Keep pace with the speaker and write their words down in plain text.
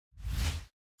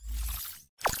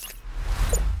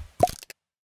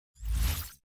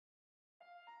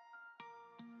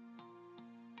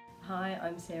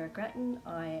I'm Sarah Grattan.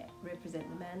 I represent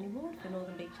the Manly Ward for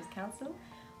Northern Beaches Council,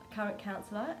 a current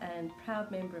councillor and proud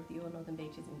member of the Your Northern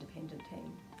Beaches independent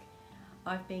team.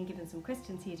 I've been given some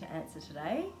questions here to answer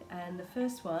today, and the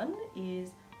first one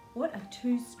is, what are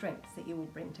 2 strengths that you will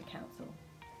bring to council?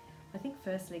 I think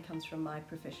firstly comes from my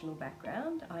professional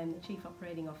background. I'm the Chief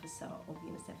Operating Officer of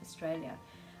UNICEF Australia,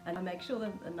 and I make sure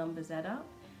that the numbers add up.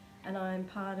 And I'm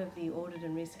part of the Audit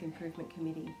and Risk Improvement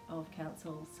Committee of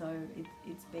Council, so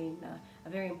it's been a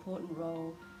very important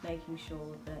role making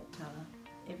sure that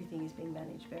everything is being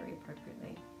managed very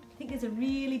appropriately. I think there's a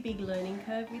really big learning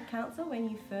curve with Council. When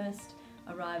you first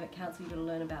arrive at Council, you've got to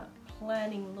learn about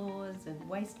planning laws and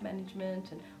waste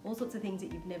management and all sorts of things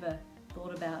that you've never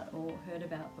thought about or heard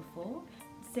about before.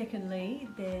 Secondly,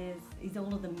 is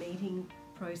all of the meeting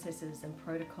processes and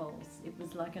protocols. It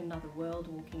was like another world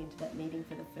walking into that meeting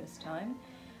for the first time.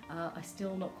 I'm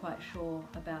still not quite sure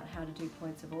about how to do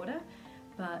points of order,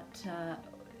 but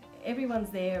everyone's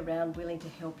there around willing to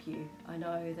help you. I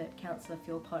know that Councillor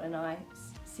Philpott and I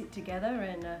sit together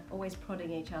and always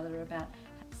prodding each other about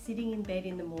sitting in bed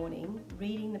in the morning,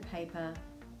 reading the paper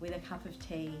with a cup of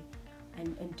tea,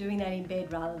 and doing that in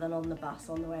bed rather than on the bus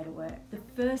on the way to work. The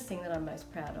first thing that I'm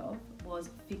most proud of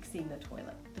was fixing the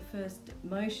toilet. The first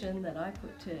motion that I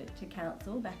put to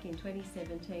Council back in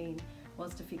 2017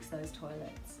 was to fix those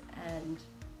toilets and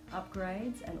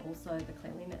upgrades and also the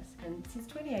cleanliness. And since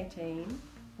 2018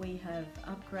 we have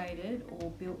upgraded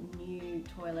or built new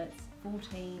toilets,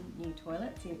 14 new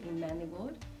toilets in Manly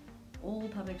Ward. All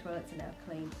public toilets are now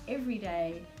cleaned every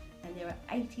day, and there are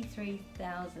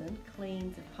 83,000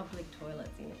 cleans of public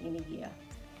toilets in a year.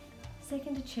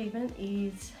 Second achievement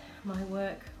is my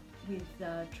work with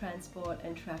transport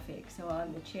and traffic. So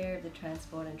I'm the chair of the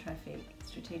Transport and Traffic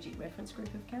Strategic Reference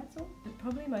Group of Council. But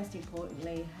probably most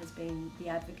importantly has been the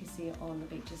advocacy on the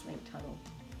Beaches Link Tunnel.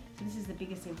 So this is the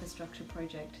biggest infrastructure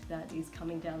project that is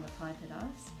coming down the pipe at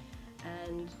us,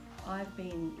 and I've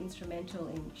been instrumental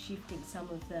in shifting some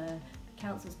of the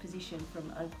Council's position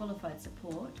from unqualified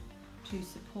support to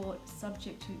support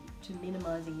subject to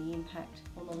minimising the impact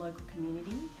on the local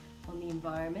community, on the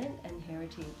environment and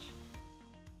heritage.